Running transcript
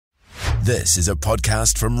This is a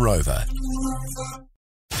podcast from Rover.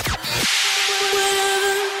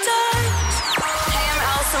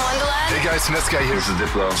 Hey guys, Netsky here. This is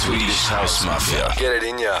Diplo. Swedish House Mafia. Get it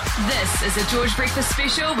in ya. This is a George Breakfast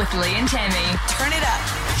Special with Lee and Tammy. Turn it up.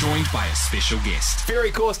 Joined by a special guest. Ferry,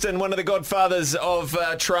 Corsten, one of the godfathers of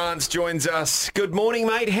trance, joins us. Good morning,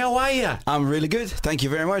 mate. How are you? I'm really good. Thank you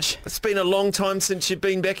very much. It's been a long time since you've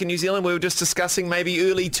been back in New Zealand. We were just discussing maybe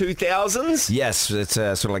early 2000s. Yes, it's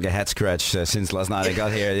sort of like a head scratch since last night I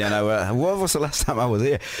got here. You know, what was the last time I was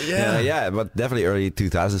here? Yeah, but definitely early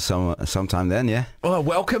 2000s, sometime then, yeah. Well,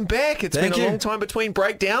 welcome back. It's Thank been a you. long time between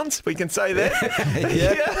breakdowns. We can say that.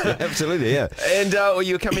 yeah, absolutely, yeah. And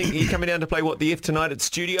you're coming down to play the F tonight at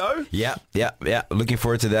Studio? Yeah. Looking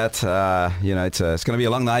forward to that. It's going to be a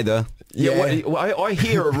long night though. I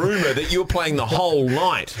hear a rumour that you're playing the whole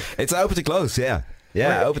night. It's open to close, yeah.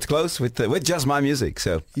 Yeah, open to close with just my music.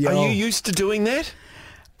 So, Are you used to doing that?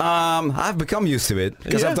 I've become used to it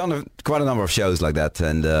because I've done quite a number of shows like that,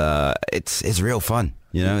 and it's real fun.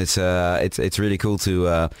 You know, it's really cool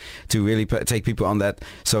to really take people on that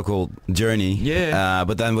so-called journey. Yeah.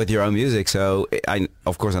 But then with your own music, so I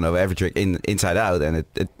know every trick inside out, and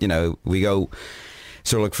we go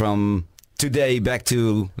sort of like from today back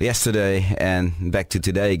to yesterday and back to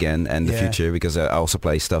today again and the future, because I also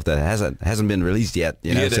play stuff that hasn't been released yet.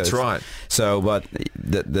 You know? Yeah, that's right. So, but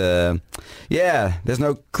there's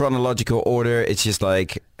no chronological order. It's just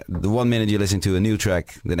like the 1 minute you listen to a new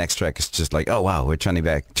track, the next track is just like, oh wow, we're 20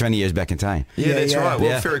 years back in time. Yeah, that's right.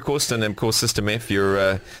 Well, Ferry, Corsten, and of course System F.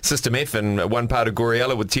 You're System F and one part of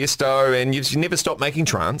Goriella with Tiesto, and you've never stopped making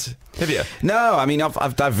trance, have you? No, I mean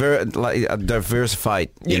I've diversified,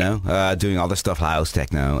 you know, doing other stuff, house,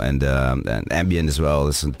 techno, and ambient as well.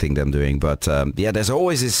 That's something that I'm doing. But there's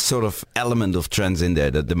always this sort of element of trance in there,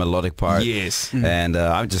 the melodic part. Yes. And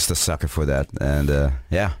I'm just a sucker for that. And Are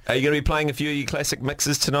you going to be playing a few of your classic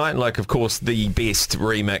mixes tonight? Like, of course, the best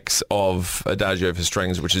remix of Adagio for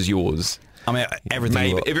Strings, which is yours. I mean,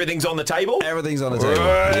 everything's on the table? Everything's on the table.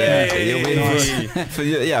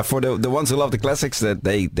 For the ones who love the classics, that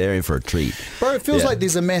they're in for a treat. Bro, it feels like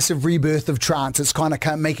there's a massive rebirth of trance. It's kind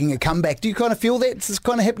of making a comeback. Do you kind of feel that it's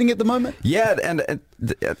kind of happening at the moment? Yeah, and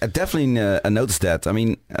I definitely noticed that. I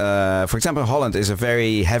mean, for example, Holland is a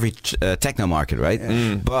very heavy techno market, right?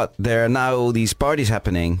 Yeah. But there are now these parties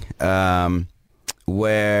happening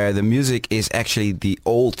where the music is actually the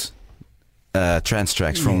old trance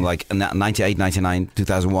tracks from like 98, 99,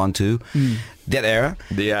 2001 to that era.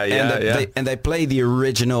 And they play the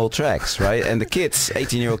original tracks, right? And the kids,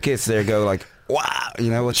 18-year-old kids, they go like, wow, you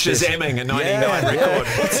know what's Shazamming a 99 record.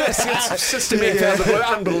 What's this? It's System F.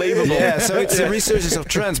 Unbelievable. Yeah, so it's a resurgence of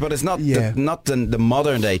trance, but it's not the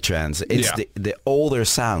modern day trance. It's the older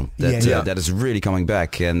sound that is really coming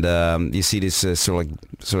back, and you see this sort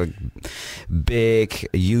of big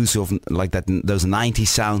use of like those 90s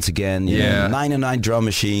sounds again. You know, 909 drum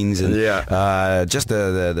machines and just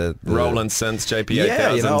the Roland synths, JP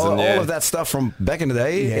 8000s, you know, all of that stuff from back in the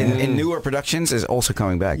day in newer productions is also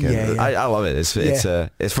coming back. I love it. It's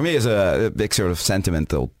for me, it's a big sort of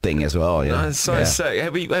sentimental thing as well. You know? It's so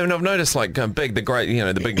sick. And I've noticed like the big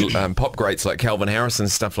pop greats like Calvin Harris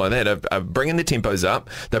and stuff like that are bringing the tempos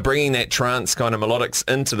up. They're bringing that trance kind of melodics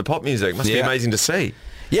into the pop music. Must be amazing to see.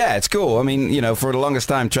 Yeah, it's cool. I mean, you know, for the longest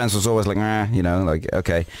time, trance was always like, you know, like,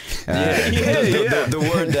 okay. The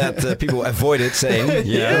word that people avoided saying.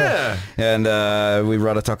 And we'd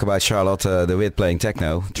rather talk about Charlotte DeWitt playing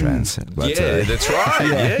techno trance. But, that's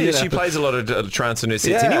right. She plays a lot of trance in her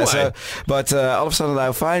sets anyway. But all of a sudden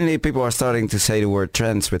now, finally, people are starting to say the word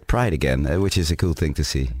trance with pride again, which is a cool thing to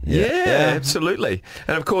see. Yeah, absolutely.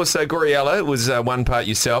 And of course, Goriella was one part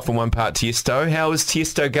yourself and one part Tiesto. How is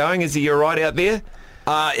Tiesto going? Is he all right out there?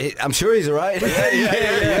 I'm sure he's all right.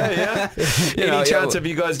 Yeah. Any chance of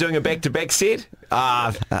you guys doing a back-to-back set?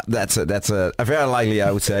 That's a very unlikely,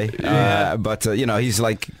 I would say. But you know, he's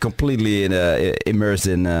like completely immersed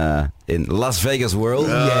in Las Vegas world,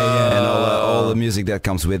 and all the music that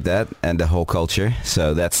comes with that, and the whole culture.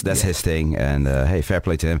 So that's his thing. And hey, fair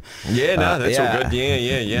play to him. Yeah, no, that's all good.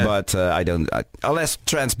 Yeah. But I don't, unless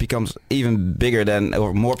trance becomes even bigger than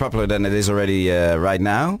or more popular than it is already right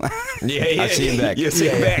now. I see him back. You see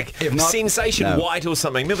him back. If not, Sensation White or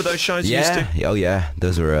something. Remember those shows you used to? Oh yeah,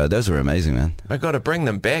 those were amazing, man. I got to bring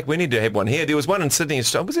them back. We need to have one here. There was one in Sydney,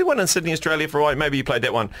 Australia. Was there one in Sydney, Australia for white? Maybe you played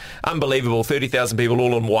that one. Unbelievable. 30,000 people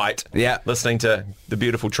all in white. Yeah. Listening to the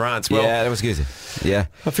beautiful trance. Well, yeah, that was good. Yeah.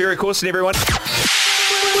 Ferry, Corsten, everyone.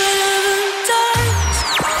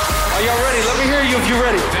 Are y'all ready? Let me hear you if you're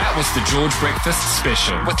ready. That was the George Breakfast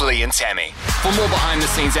Special with Lee and Tammy. For more behind the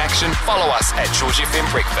scenes action, follow us at George FM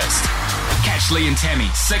Breakfast. Catch Lee and Tammy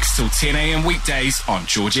 6 till 10 a.m. weekdays on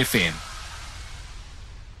George FM.